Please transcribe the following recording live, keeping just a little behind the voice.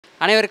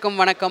அனைவருக்கும்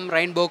வணக்கம்.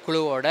 ரெயின்போ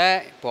குழுவோட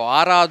இப்போது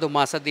 6வது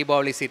மாதம்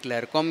தீபாவளி சீட்டில்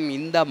இருக்கும்.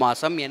 இந்த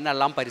மாதம்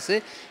என்னெல்லாம் பரிசு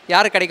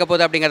யார் கிடைக்க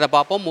போகுது அப்படிங்கிறத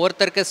பார்ப்போம்.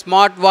 ஒருத்தருக்கு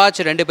ஸ்மார்ட்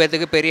வாட்ச், 2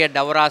 பேர்த்துக்கு பெரிய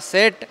டவரா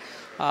செட்.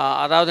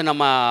 அதாவது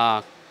நம்ம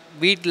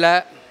வீட்டில்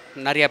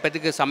நிறையா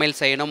பேர்த்துக்கு சமையல்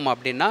செய்யணும்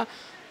அப்படின்னா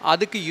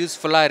அதுக்கு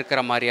யூஸ்ஃபுல்லாக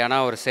இருக்கிற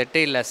மாதிரியான ஒரு செட்டு,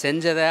 இல்லை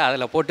செஞ்சதை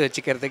அதில் போட்டு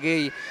வச்சுக்கிறதுக்கு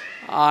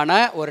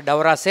ஆன ஒரு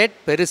டவரா செட்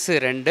பெருசு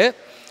 2.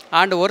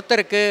 அண்ட்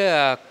ஒருத்தருக்கு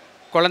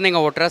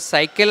குழந்தைங்க ஓட்டுற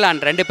சைக்கிள்.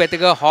 அண்ட் 2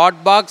 பேர்த்துக்கு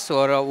ஹாட் பாக்ஸ்,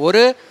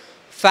 ஒரு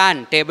ஃபேன்,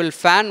 டேபிள்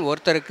ஃபேன்.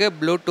 ஒருத்தருக்கு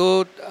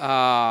ப்ளூடூத்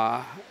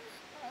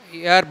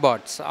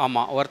இயர்பாட்ஸ்.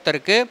 ஆமாம்,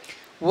 ஒருத்தருக்கு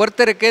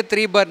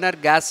 3 பர்னர்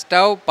கேஸ்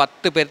ஸ்டவ்.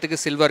 10 பேர்த்துக்கு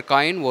சில்வர்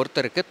காயின்,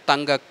 ஒருத்தருக்கு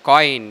தங்க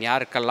காயின்.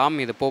 யாருக்கெல்லாம்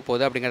இது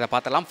போகுது அப்படிங்கிறத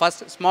பார்த்தலாம்.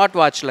 ஃபஸ்ட் ஸ்மார்ட்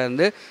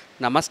வாட்ச்லேருந்து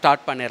நம்ம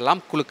ஸ்டார்ட்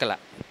பண்ணிடலாம் குழுக்களை.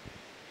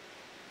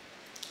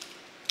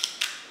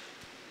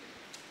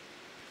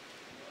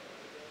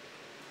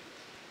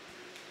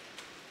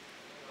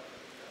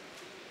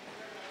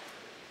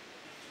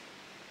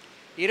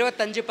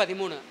 இருபத்தஞ்சு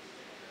 13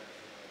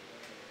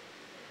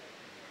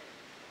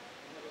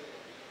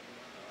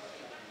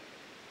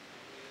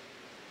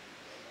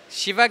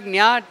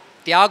 சிவக்ஞா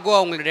தியாகோ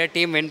அவங்களுடைய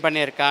டீம் வின்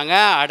பண்ணியிருக்காங்க.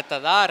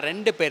 அடுத்ததாக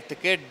 2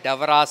 பேர்த்துக்கு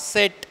டவரா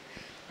செட்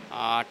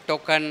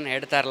டோக்கன்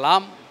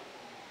எடுத்துடலாம்.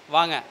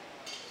 வாங்க.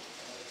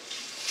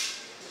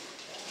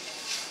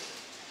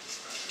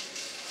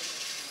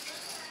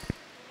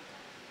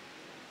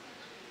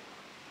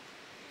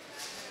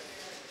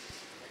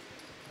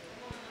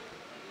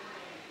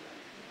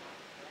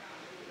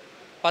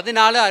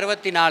 பதினாலு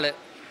 64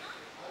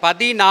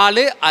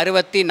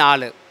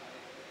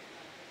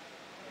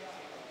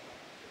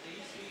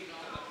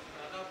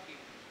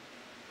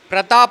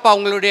 பிரதாப்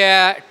அவங்களுடைய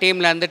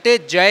டீமில் வந்துட்டு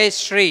ஜெய்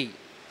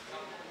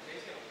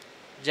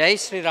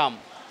ஸ்ரீராம்.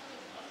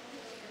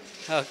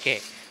 ஓகே,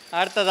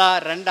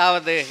 அடுத்ததாக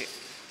 2வது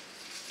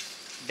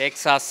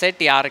டெக்ஸா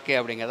செட் யாருக்கு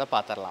அப்படிங்கிறத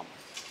பார்த்துடலாம்.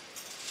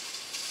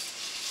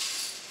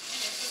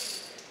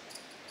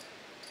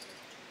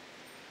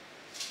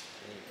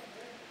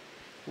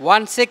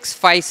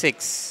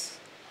 $1656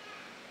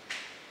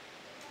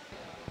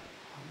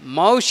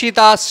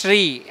 மௌஷிதா ஸ்ரீ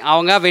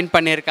அவங்க வின்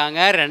பண்ணியிருக்காங்க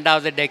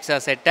 2வது டெக்ஸா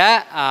செட்டை.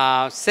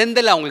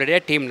 செந்தில் அவங்களுடைய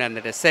டீமில்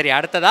இருந்துட்டு. சரி,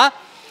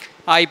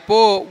 அடுத்ததாக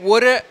இப்போது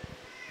ஒரு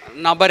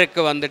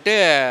நபருக்கு வந்துட்டு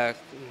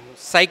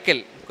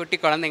சைக்கிள், குட்டி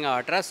குழந்தைங்க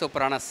ஆட்டுற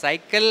சூப்பரான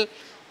சைக்கிள்.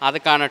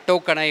 அதுக்கான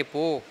டோக்கனை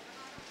இப்போது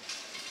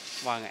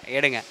வாங்க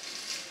எடுங்க.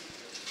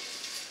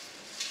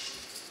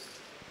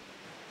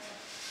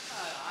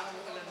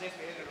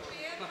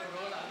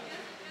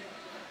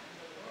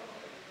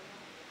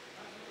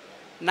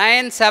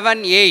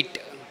 $978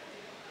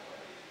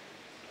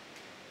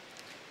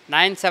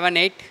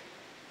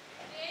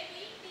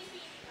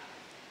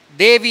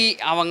 தேவி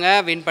அவங்க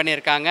வின்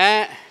பண்ணியிருக்காங்க.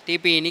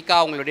 டிபி இனிகா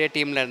அவங்களுடைய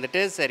டீமில்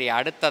இருந்துட்டு. சரி,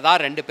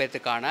 அடுத்ததாக 2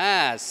 பேர்த்துக்கான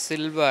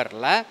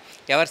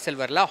எவர்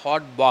சில்வரில்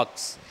ஹாட்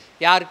பாக்ஸ்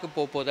யாருக்கு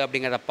போகுது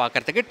அப்படிங்கிறத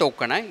பார்க்குறதுக்கு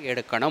டோக்கனை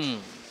எடுக்கணும்.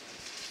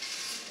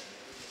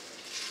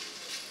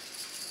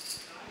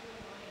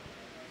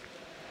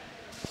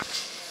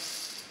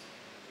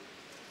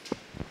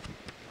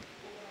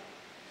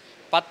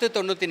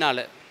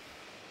 $10.94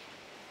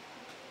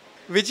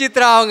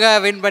 விசித்ரா அவங்க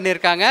வின்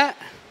பண்ணியிருக்காங்க.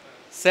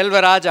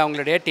 செல்வராஜ்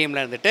அவங்களுடைய டீமில்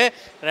இருந்துட்டு.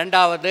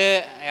 2வது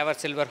எவர்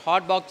சில்வர்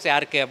ஹாட் பாக்ஸ்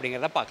யாருக்கு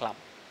அப்படிங்கிறத பார்க்கலாம்.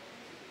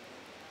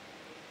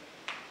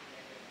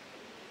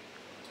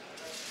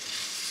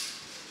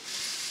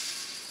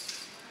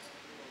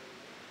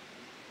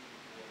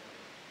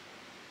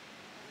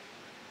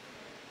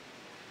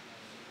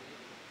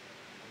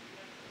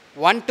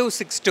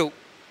 $1262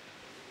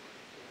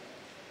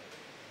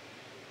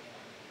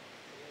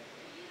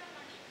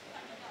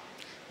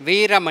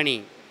 வீரமணி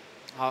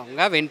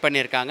அவங்க வின்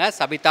பண்ணியிருக்காங்க.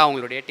 சபிதா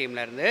அவங்களுடைய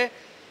டீமில் இருந்து.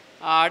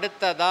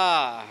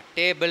 அடுத்ததாக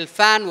டேபிள்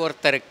ஃபேன்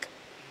ஒருத்தருக்கு.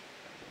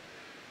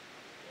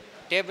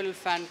 டேபிள்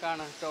ஃபேனுக்கான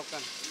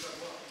டோக்கன்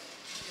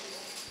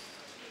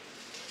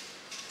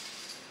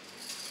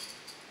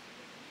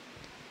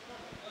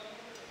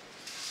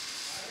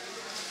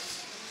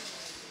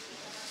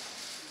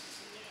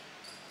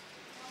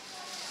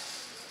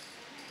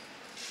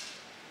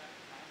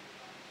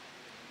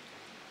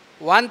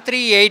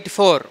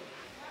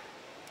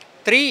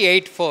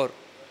 $384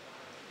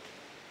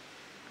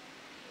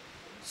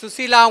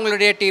 சுசீலா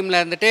அவங்களுடைய டீமில்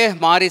இருந்துட்டு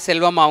மாரி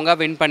செல்வம் அவங்க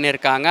வின்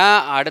பண்ணியிருக்காங்க.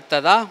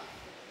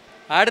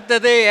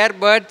 அடுத்தது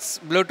ஏர்பட்ஸ்,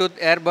 ப்ளூடூத்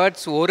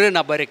ஏர்பட்ஸ் ஒரு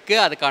நபருக்கு.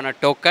 அதுக்கான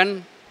டோக்கன்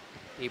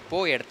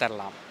இப்போது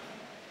எடுத்துடலாம்.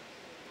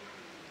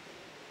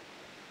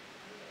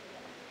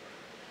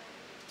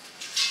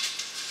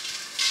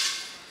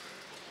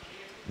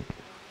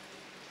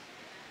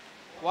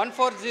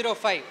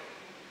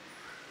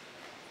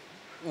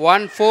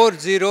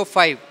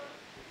 $1405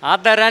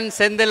 ஆதரன்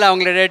செந்தில்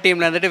அவங்களுடைய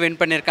டீமில் வந்துட்டு வின்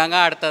பண்ணியிருக்காங்க.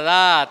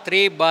 அடுத்ததாக 3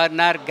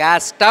 பர்னர்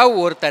கேஸ் ஸ்டவ்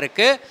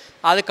ஒருத்தருக்கு.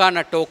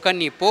 அதுக்கான டோக்கன்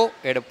இப்போது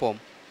எடுப்போம்.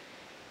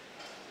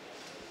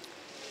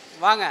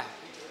 வாங்க.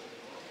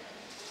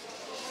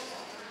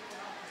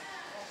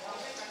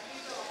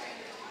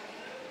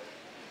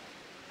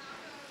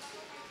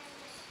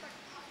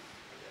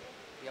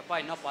 எப்பா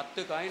இன்னும்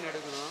 10 காயின்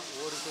எடுக்கணும்,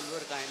 ஒரு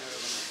சில்வர் காயின்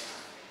எடுக்கணும்.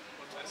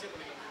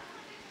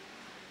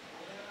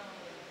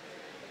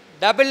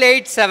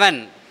 887.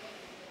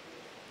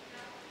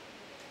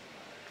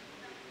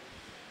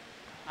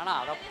 ஆனால்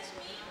அதை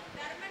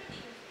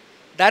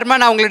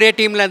தர்மன் அவங்களுடைய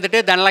டீமில் இருந்துட்டு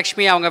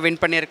தனலக்ஷ்மி அவங்க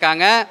வின்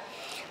பண்ணியிருக்காங்க.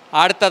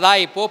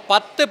 அடுத்ததாக இப்போது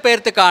 10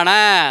 பேர்த்துக்கான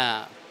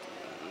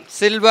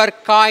சில்வர்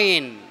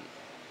காயின்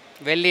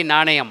வெள்ளி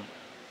நாணயம்.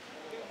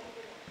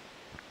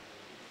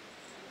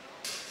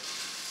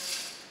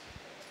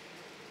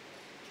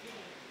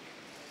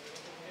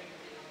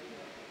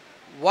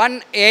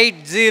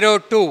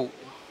 $1802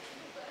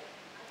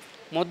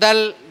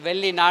 முதல்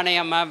வெள்ளி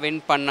நாணயமாக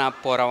வின் பண்ண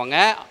போகிறவங்க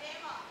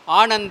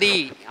ஆனந்தி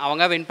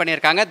அவங்க வின்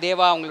பண்ணியிருக்காங்க.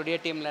 தேவா அவங்களுடைய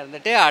டீமில்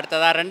இருந்துட்டு.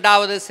 அடுத்ததாக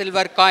 2வது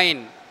சில்வர்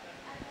காயின்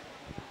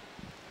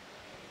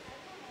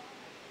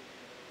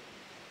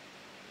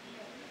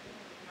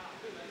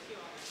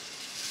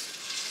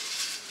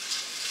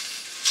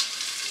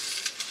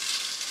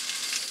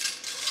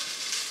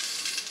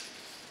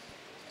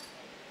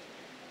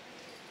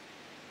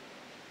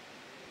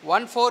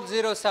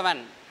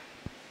 $1407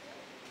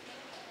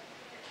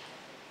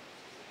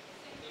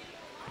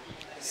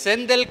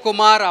 செந்தில்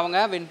குமார் அவங்க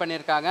வின்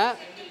பண்ணியிருக்காங்க.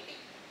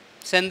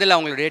 செந்தில்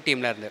அவங்களுடைய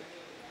டீமில் இருந்து.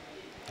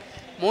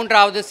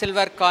 3வது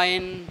சில்வர்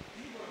காயின்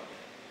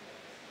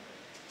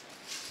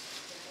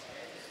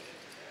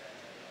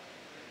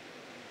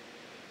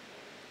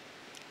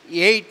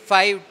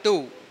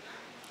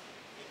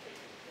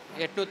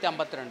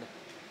 $852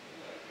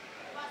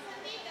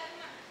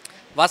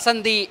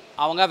 வசந்தி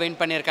அவங்க வின்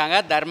பண்ணியிருக்காங்க.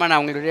 தர்மன்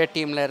அவங்களுடைய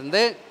டீமில்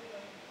இருந்து.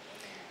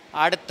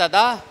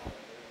 அடுத்ததாக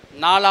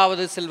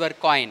 4வது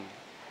சில்வர் காயின்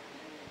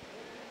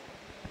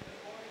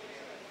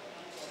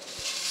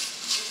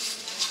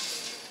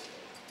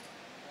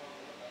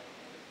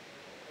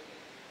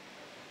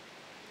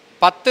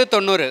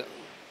 $1090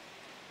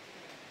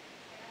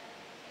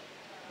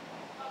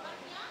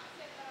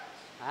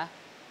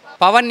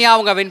 பவன்யா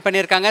அவங்க வின்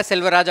பண்ணியிருக்காங்க.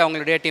 செல்வராஜ்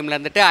அவங்களுடைய டீமில்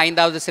இருந்துட்டு.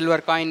 5வது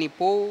சில்வர் காயின்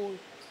இப்போது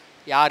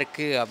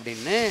யாருக்கு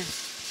அப்படின்னு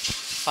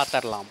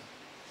பார்த்துடலாம்.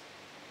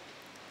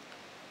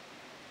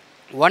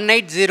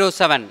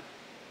 1807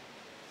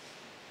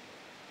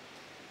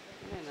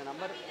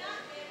 நம்பர்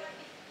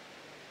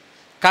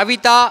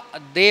கவிதா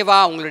தேவா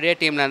அவங்களுடைய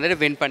டீமில்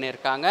இருந்துட்டு வின்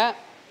பண்ணியிருக்காங்க.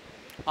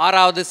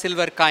 6வது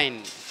சில்வர்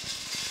காயின்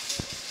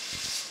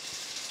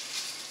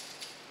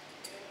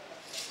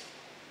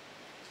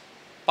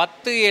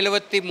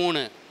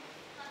 $1073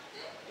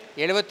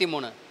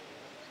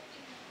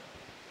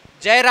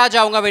 ஜெயராஜ்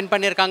அவங்க வின்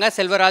பண்ணியிருக்காங்க.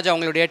 செல்வராஜ்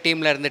அவங்களுடைய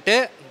டீமில் இருந்துட்டு.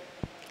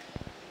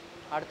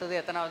 அடுத்தது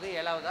எத்தனாவது?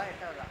 7வதா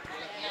 8வதா?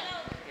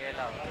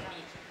 7வது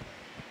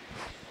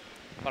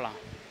போகலாம்.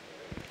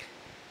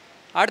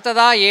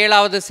 அடுத்ததாக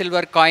 7வது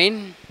சில்வர்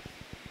காயின்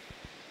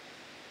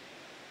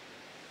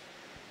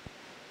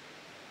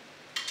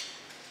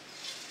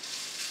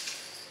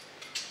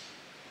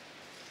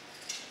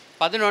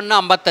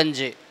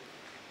 $1155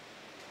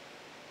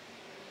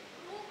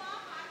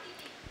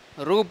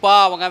 ரூபா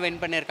அவங்க வின்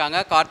பண்ணியிருக்காங்க.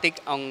 கார்த்திக்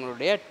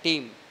அவங்களுடைய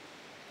டீம்.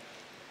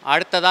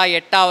 அடுத்ததாக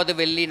 8வது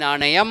வெள்ளி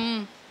நாணயம்.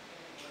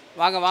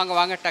 வாங்க வாங்க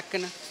வாங்க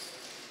டக்குன்னு.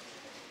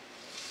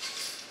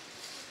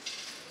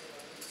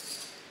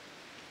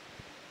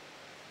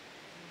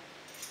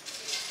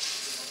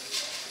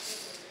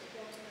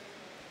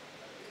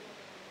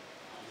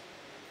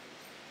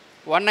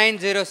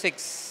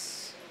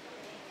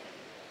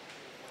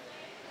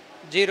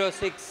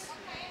 $1906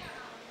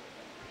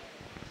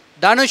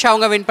 தனுஷ்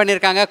அவங்க வின்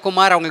பண்ணியிருக்காங்க.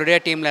 குமார் அவங்களுடைய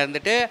டீமில்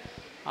இருந்துட்டு.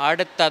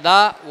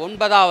 அடுத்ததாக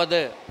 9வது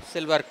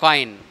சில்வர்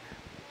காயின்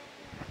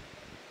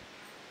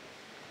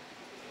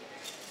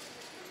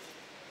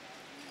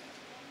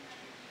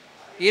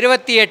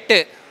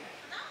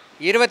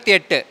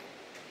 $28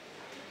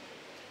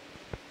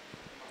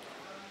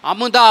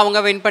 அமுதா அவங்க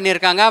வின்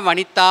பண்ணியிருக்காங்க.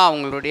 வனிதா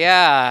அவங்களுடைய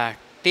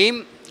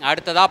டீம்.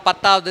 அடுத்ததாக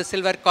 10வது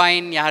சில்வர்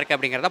காயின் யாருக்கு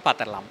அப்படிங்கிறத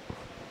பார்த்துடலாம்.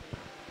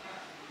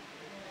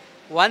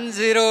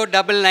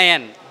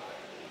 1099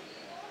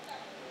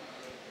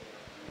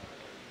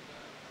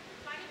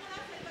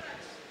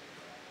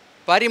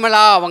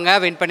 பரிமளா அவங்க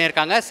வின்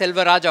பண்ணியிருக்காங்க.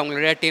 செல்வராஜ்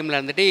அவங்களுடைய டீமில்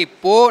இருந்துட்டு.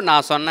 இப்போது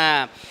நான் சொன்ன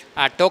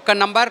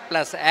token number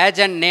plus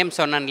agent name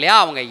சொன்னேன் இல்லையா,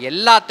 அவங்க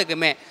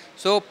எல்லாத்துக்குமே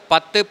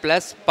 10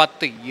 +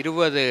 10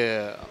 20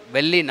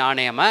 வெள்ளி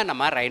நாணயமாக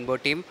நம்ம ரெயின்போ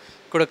டீம்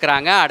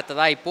கொடுக்குறாங்க.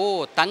 அடுத்ததாக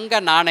இப்போது தங்க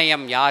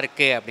நாணயம்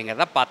யாருக்கு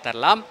அப்படிங்கிறத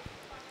பார்த்துடலாம்.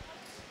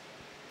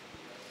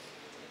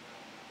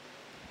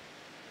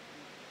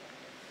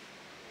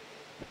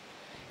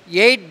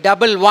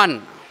 $811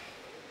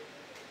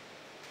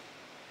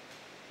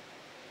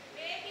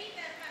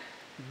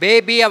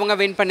 பேபி அவங்க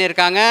வின்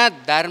பண்ணியிருக்காங்க.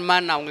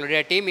 தர்மன் அவங்களுடைய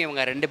டீம்.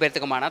 இவங்க 2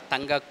 பேர்த்துக்குமான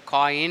தங்க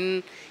காயின்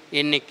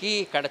இன்னைக்கு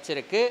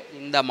கிடச்சிருக்கு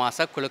இந்த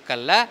மாத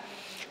குழுக்களில்.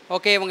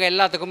 ஓகே, இவங்க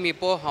எல்லாத்துக்கும்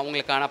இப்போது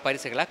அவங்களுக்கான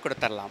பரிசுகளை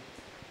கொடுத்துடலாம்.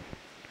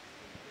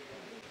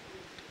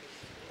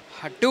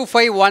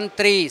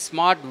 2513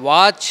 ஸ்மார்ட்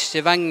வாட்ச்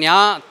சிவங்யா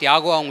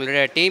தியாகு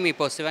அவங்களுடைய டீம்.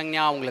 இப்போது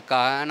சிவங்யா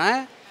அவங்களுக்கான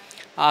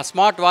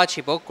ஸ்மார்ட் வாட்ச்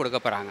இப்போது கொடுக்க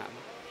போகிறாங்க.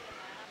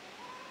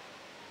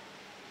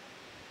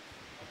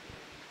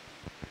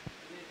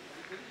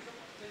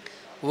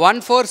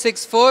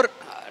 1464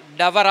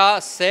 டவரா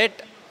செட்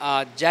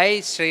ஜெய்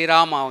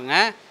ஸ்ரீராம் அவங்க.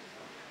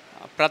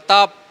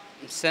 பிரதாப்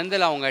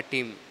செந்தில் அவங்க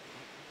டீம்.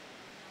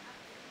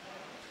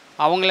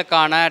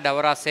 அவங்களுக்கான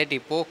டவரா செட்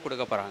இப்போது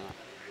கொடுக்க போகிறாங்க.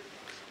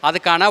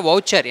 அதுக்கான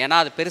வவுச்சர், ஏன்னா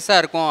அது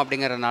பெருசாக இருக்கும்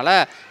அப்படிங்கிறதுனால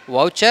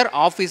வவுச்சர்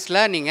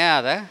ஆஃபீஸில் நீங்கள்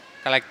அதை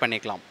கலெக்ட்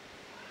பண்ணிக்கலாம்.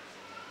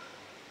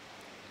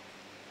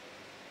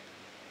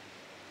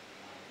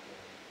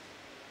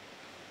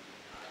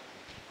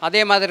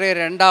 அதே மாதிரி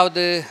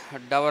ரெண்டாவது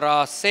டவரா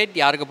செட்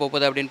யாருக்கு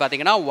போகுது அப்படின்னு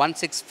பார்த்தீங்கன்னா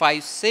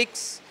 1656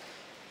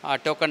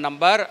 டோக்கன்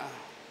நம்பர்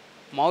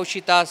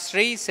மௌஷிதா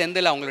ஸ்ரீ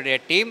செந்தில் அவங்களுடைய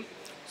டீம்.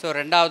 ஸோ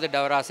ரெண்டாவது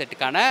டவரா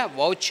செட்டுக்கான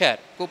வவுச்சர்,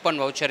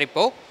 கூப்பன் வவுச்சர்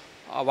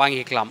இப்போது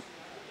வாங்கிக்கலாம்.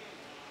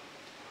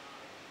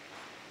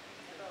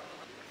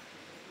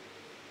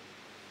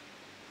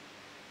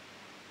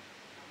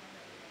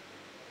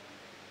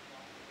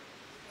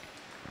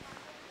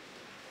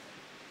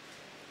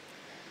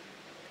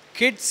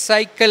 கிட்ஸ்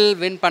சைக்கிள்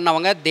வின்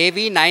பண்ணவங்க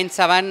தேவி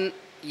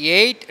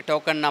 978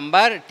 டோக்கன்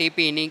நம்பர்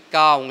டிபி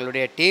இனிகா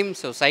அவங்களுடைய டீம்.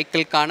 ஸோ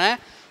சைக்கிளுக்கான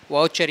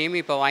வவுச்சரையும்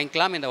இப்போ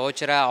வாங்கிக்கலாம். இந்த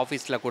வவுச்சரை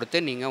ஆஃபீஸில்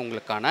கொடுத்து நீங்கள்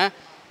உங்களுக்கான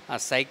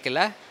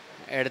சைக்கிளை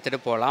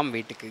எடுத்துகிட்டு போகலாம்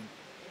வீட்டுக்கு.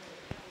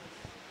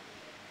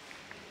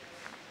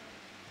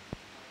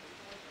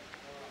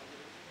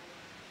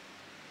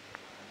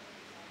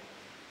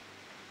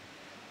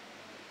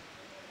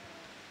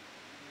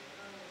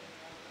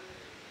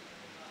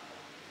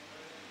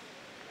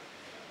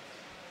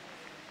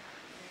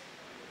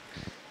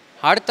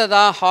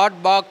 அடுத்ததாக ஹாட்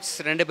பாக்ஸ்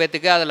 2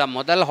 பேர்த்துக்கு. அதில்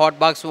முதல் hot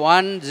box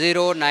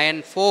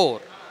 1094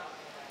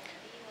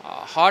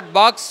 hot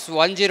box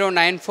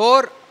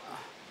 1094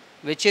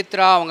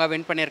 Vichitra அவங்க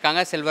வின்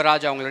பண்ணியிருக்காங்க,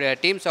 செல்வராஜ் அவங்களுடைய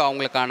டீம். ஸோ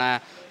அவங்களுக்கான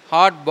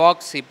ஹாட்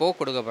பாக்ஸ் இப்போது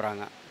கொடுக்க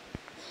போகிறாங்க.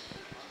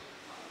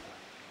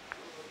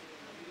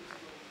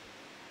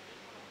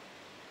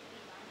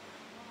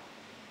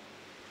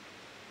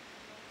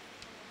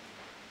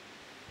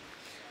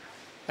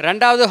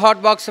 ரெண்டாவது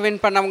ஹாட் பாக்ஸ் வின்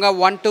பண்ணவங்க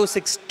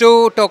 1262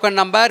 டோக்கன்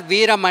நம்பர்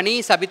வீரமணி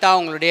சபிதா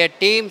அவங்களுடைய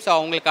டீம். ஸோ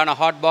அவங்களுக்கான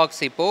ஹாட்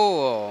பாக்ஸ்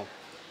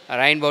இப்போது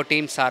ரெயின்போ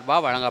டீம்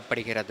சார்பாக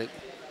வழங்கப்படுகிறது.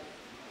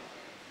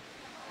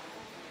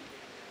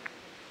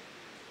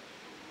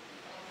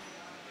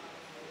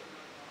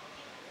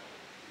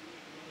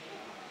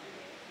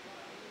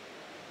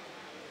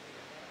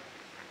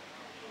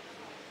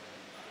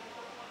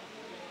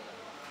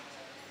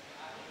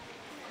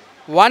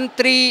 ஒன்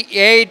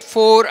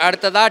 1384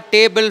 அடுத்ததாக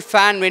டேபிள்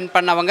ஃபேன் வின்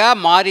பண்ணவங்க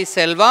மாரி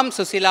செல்வம்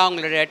சுசிலா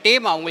அவங்களுடைய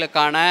டீம்.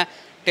 அவங்களுக்கான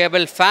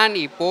டேபிள் ஃபேன்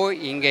இப்போது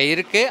இங்கே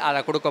இருக்குது, அதை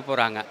கொடுக்க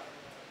போகிறாங்க.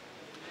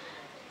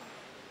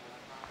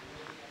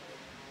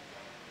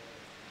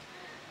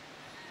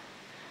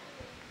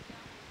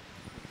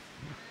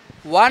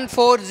 ஒன்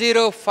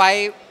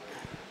 1405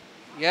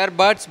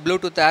 இயர்பட்ஸ்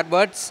ப்ளூடூத்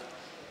ஏர்பட்ஸ்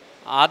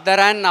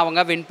அதரன்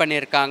அவங்க வின்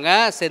பண்ணியிருக்காங்க,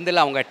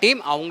 செந்தில் அவங்க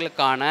டீம்.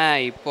 அவங்களுக்கான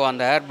இப்போது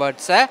அந்த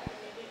ஏர்பட்ஸை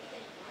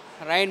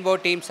ரெயின்போ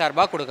டீம்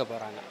சார்பாக கொடுக்க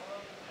போகிறாங்க.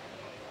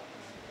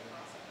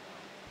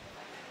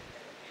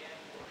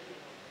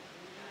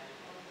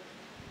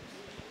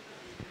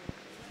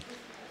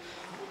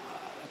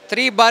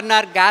 Three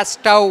burner gas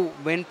stove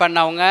win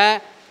பண்ணவங்க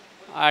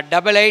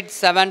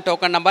 887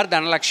 டோக்கன் நம்பர்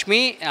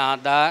தனலக்ஷ்மி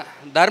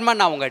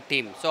தர்மன் அவங்க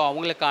டீம். ஸோ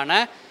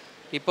அவங்களுக்கான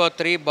இப்போது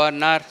 3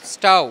 பர்னர்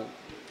ஸ்டவ்.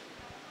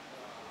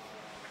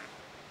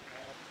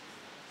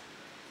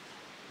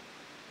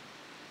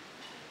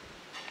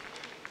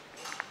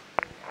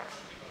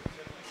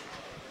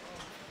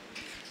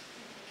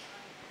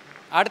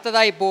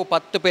 அடுத்ததாக இப்போது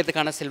 10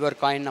 பேர்த்துக்கான சில்வர்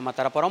காயின் நம்ம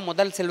தரப்போகிறோம்.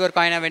 முதல் சில்வர்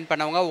காயினை வின்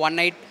பண்ணவங்க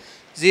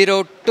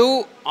 1802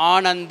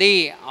 ஆனந்தி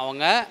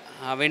அவங்க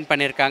வின்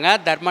பண்ணியிருக்காங்க,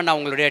 தர்மன்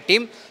அவங்களுடைய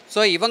டீம். ஸோ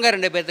இவங்க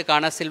 2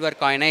 பேர்த்துக்கான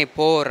சில்வர் காயினை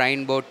இப்போது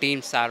ரெயின்போ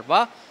டீம்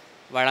சார்பாக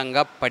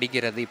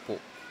வழங்கப்படுகிறது.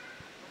 இப்போது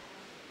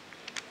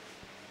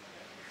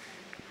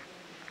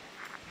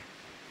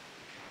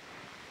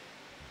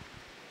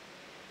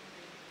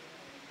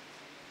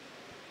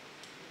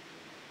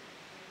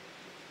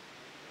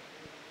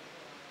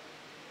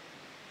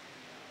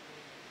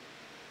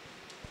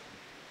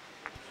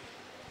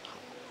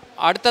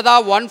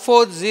அடுத்ததாக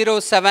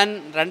 1407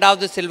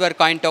 ரெண்டாவது silver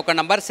coin token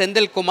number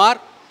Senthil Kumar,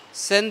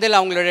 Senthil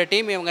அவங்களுடைய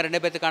டீம். இவங்க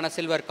 2 பேர்த்துக்கான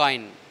சில்வர்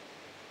காயின்.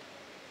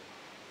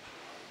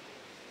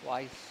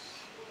 வாய்ஸ்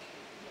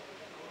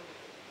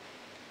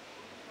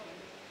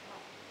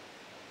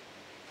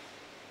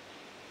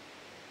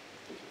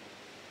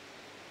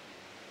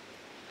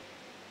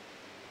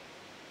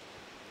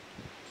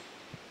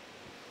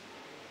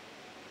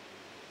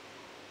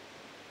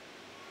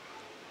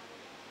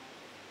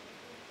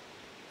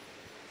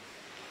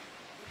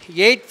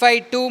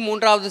 852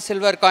 மூன்றாவது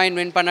சில்வர் காயின்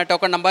வின் பண்ண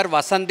டோக்கன் நம்பர்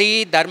வசந்தி,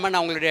 தர்மன்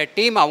அவங்களுடைய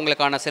டீம்.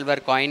 அவங்களுக்கான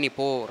சில்வர் காயின்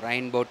இப்போது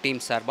ரெயின்போ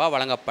டீம் சார்பாக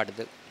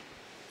வழங்கப்படுது.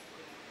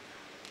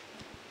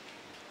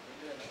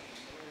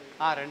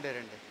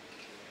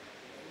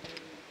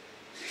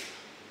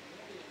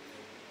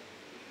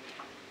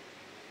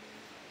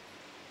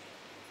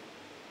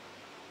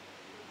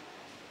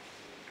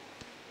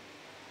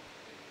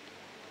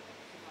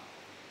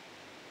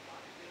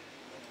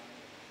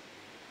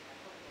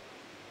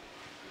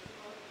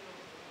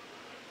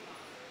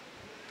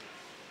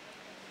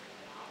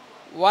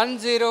 2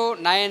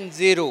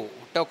 1090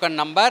 டோக்கன்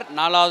நம்பர்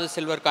நாலாவது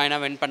சில்வர் காயினை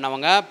வின்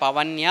பண்ணவங்க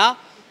பவன்யா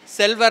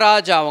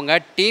செல்வராஜ் அவங்க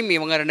டீம்.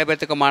 இவங்க 2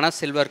 பேர்த்துக்குமான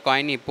சில்வர்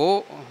காயின்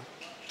இப்போது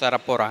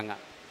தரப்போகிறாங்க.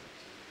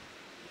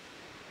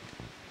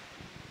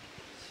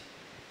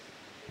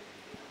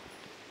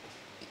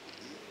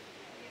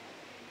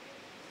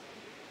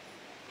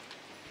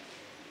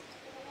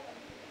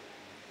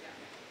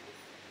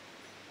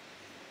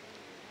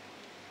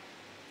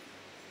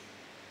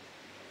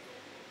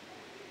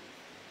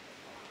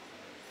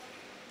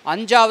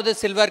 அஞ்சாவது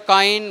silver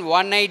coin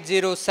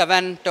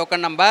 1807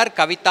 token number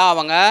Kavitha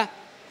அவங்க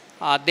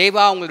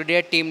தேவா அவங்களுடைய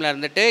டீமில்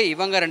இருந்துட்டு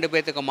இவங்க 2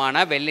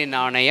 பேர்த்துக்குமான வெள்ளி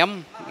நாணயம்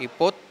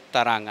இப்போது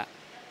தராங்க.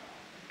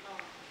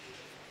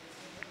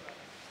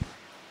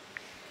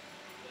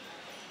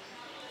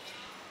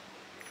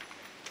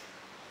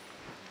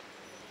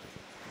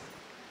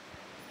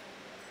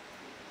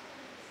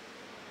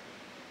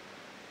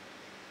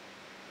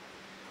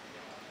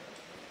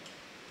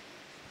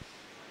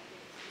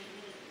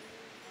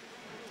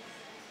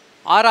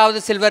 ஆறாவது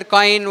silver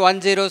coin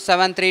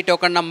 1073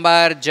 token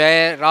number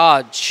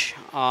Jayaraj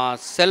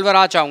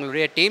Selvaraj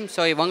அவங்களுடைய டீம்.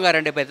 ஸோ இவங்க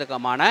 2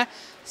 பேர்த்துக்குமான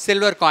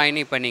சில்வர்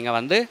காயின் இப்போ நீங்கள்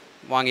வந்து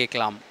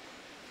வாங்கிக்கலாம்.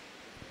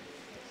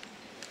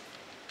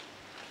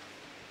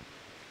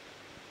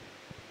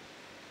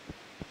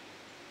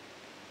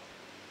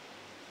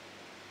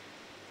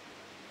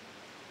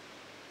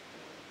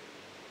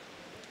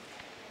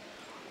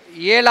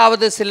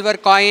 ஏழாவது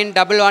சில்வர் காயின்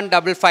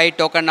 1155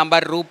 டோக்கன்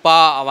நம்பர் ரூபா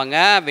அவங்க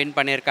வின்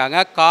பண்ணியிருக்காங்க.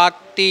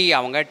 கார்த்தி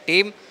அவங்க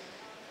டீம்.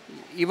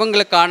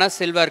 இவங்களுக்கான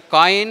silver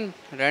coin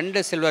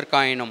 2 silver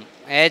காயினும்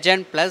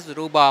agent plus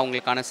ரூபா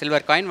அவங்களுக்கான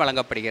சில்வர் காயின்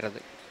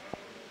வழங்கப்படுகிறது.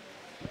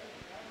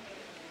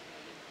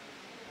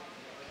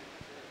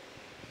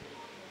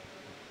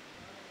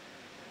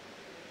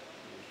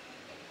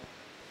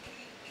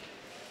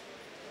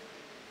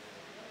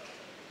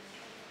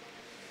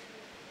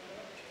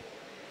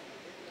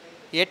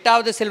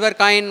 எட்டாவது silver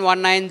coin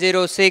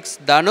 1906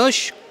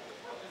 Dhanush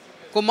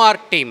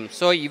Kumar team.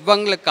 So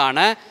இவங்களுக்கான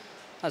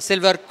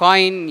சில்வர்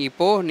காயின்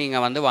இப்போது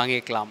நீங்கள் வந்து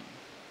வாங்கிக்கலாம்.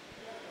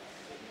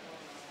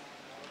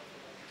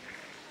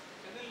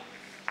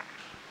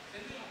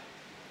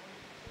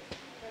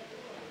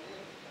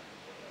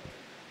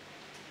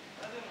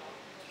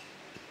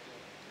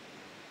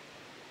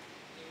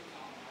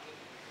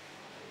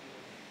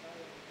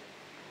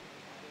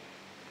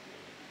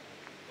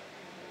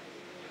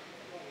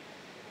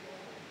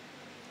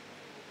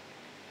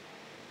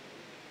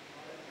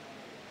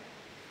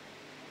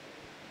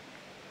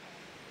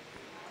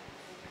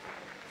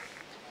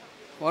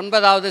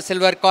 ஒன்பதாவது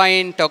silver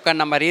coin token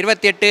number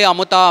 28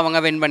 Amudha அவங்க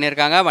வின்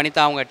பண்ணியிருக்காங்க.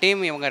 வனிதா அவங்க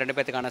டீம். இவங்க 2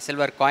 பேர்த்துக்கான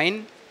சில்வர்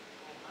காயின்.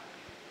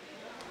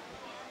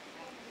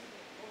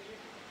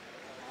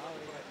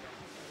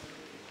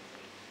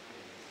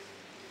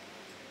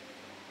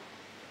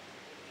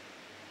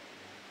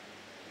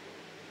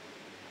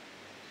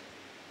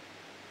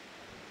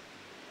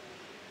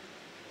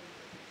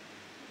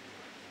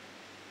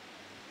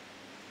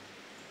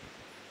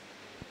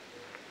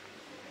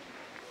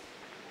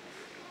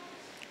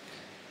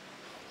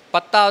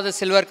 பத்தாவது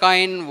silver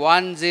coin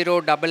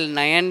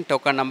 1099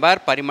 token number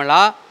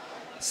Parimala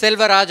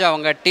Selvaraj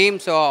அவங்க டீம்.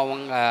 ஸோ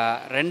அவங்க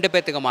 2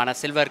 பேர்த்துக்குமான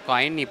சில்வர்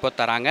காயின் இப்போ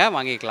தராங்க,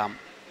 வாங்கிக்கலாம்.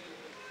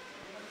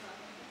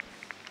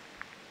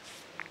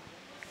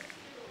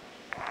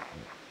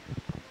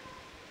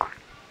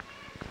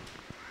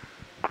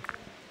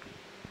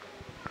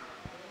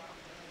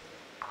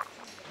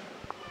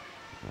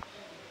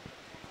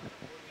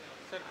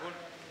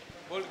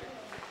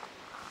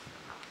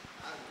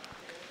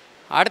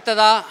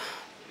 அடுத்ததா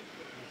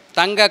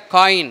தங்க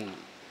காயின்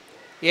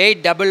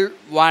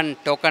 811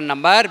 டோக்கன்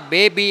நம்பர்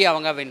பேபி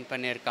அவங்க வின்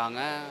பண்ணியிருக்காங்க.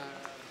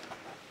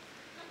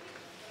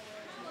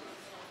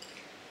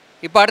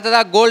 இப்போ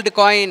அடுத்ததாக gold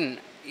coin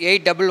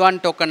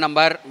 811 token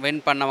number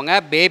win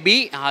பண்ணவங்க பேபி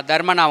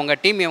தர்மன் அவங்க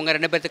டீம். இவங்க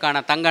 2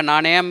 பேர்த்துக்கான தங்க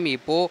நாணயம்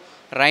இப்போது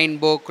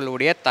ரெயின்போ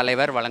குழுவுடைய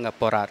தலைவர் வழங்க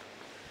போகிறார்.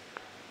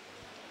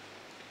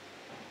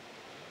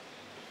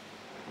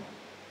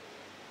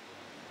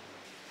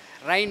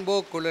 ரெயின்போ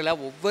குழுவில்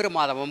ஒவ்வொரு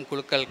மாதமும்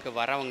குழுக்களுக்கு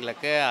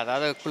வரவங்களுக்கு,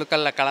 அதாவது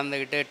குழுக்களில்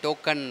கலந்துக்கிட்டு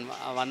டோக்கன்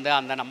வந்து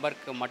அந்த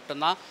நம்பருக்கு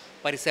மட்டும்தான்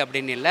பரிசு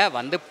அப்படின்னு இல்லை,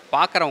 வந்து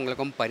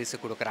பார்க்குறவங்களுக்கும் பரிசு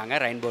கொடுக்குறாங்க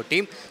ரெயின்போ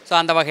டீம். ஸோ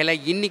அந்த வகையில்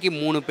இன்றைக்கி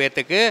 3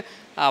 பேர்த்துக்கு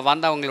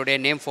வந்தவங்களுடைய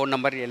நேம் ஃபோன்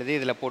நம்பர் எழுதி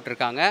இதில்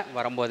போட்டிருக்காங்க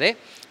வரும்போதே.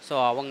 ஸோ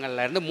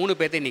அவங்களிலேருந்து 3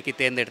 பேர்த்து இன்றைக்கி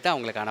தேர்ந்தெடுத்து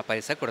அவங்களுக்கான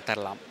பரிசை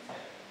கொடுத்துடலாம்.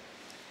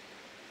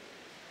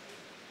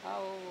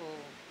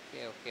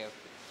 Okay okay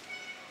okay.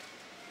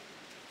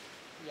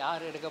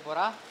 யார் எடுக்க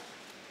போகிறா?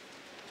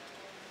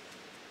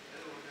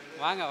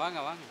 வாங்க வாங்க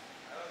வாங்க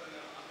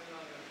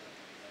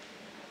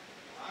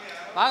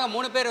வாங்க.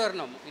 3 பேர்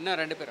வரணும், இன்னும்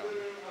 2 பேர்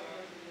வரணும்.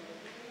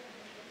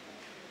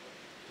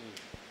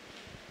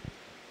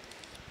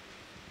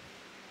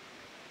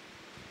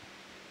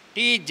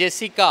 டி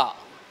ஜெசிகா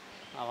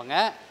அவங்க.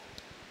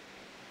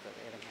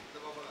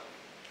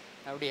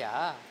 அப்படியா?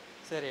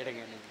 சரி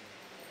எடுங்க.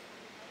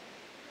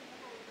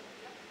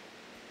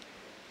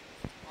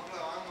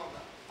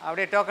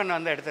 அப்படியே டோக்கன்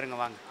வந்து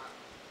எடுத்துருங்க, வாங்க.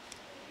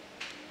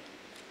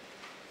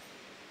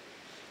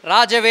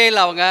 ராஜவேல்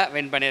அவங்க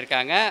வின்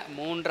பண்ணியிருக்காங்க.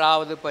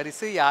 3வது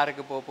பரிசு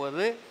யாருக்கு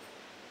போகுது?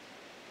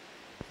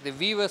 இது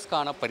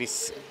வீவர்ஸ்க்கான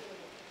பரிசு.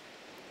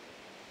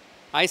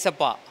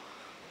 ஐசப்பா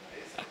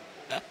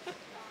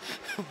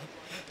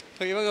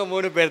இவங்க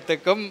 3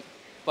 பேர்த்துக்கும்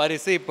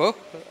பரிசு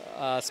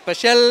இப்போது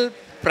ஸ்பெஷல்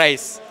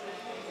ப்ரைஸ்,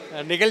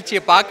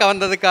 நிகழ்ச்சியை பார்க்க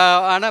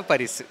வந்ததுக்கான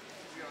பரிசு.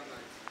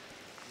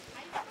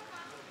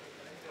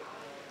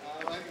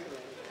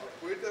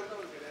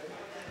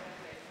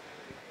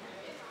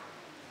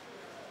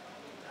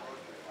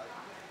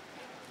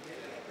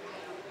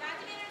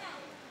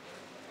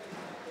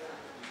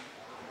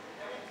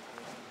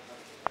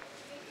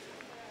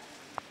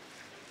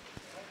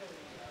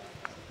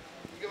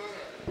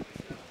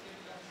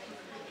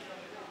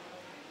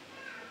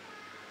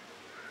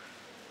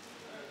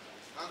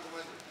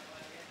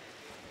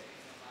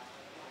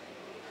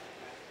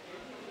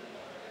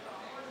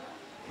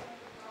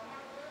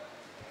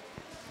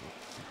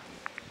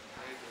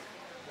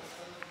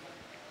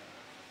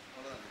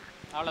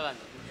 அவ்வளோதான்.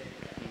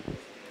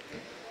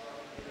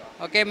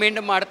 ஓகே,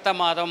 மீண்டும் அடுத்த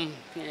மாதம்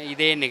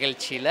இதே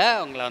நிகழ்ச்சியில்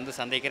உங்களை வந்து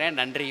சந்திக்கிறேன்.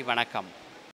 நன்றி, வணக்கம்.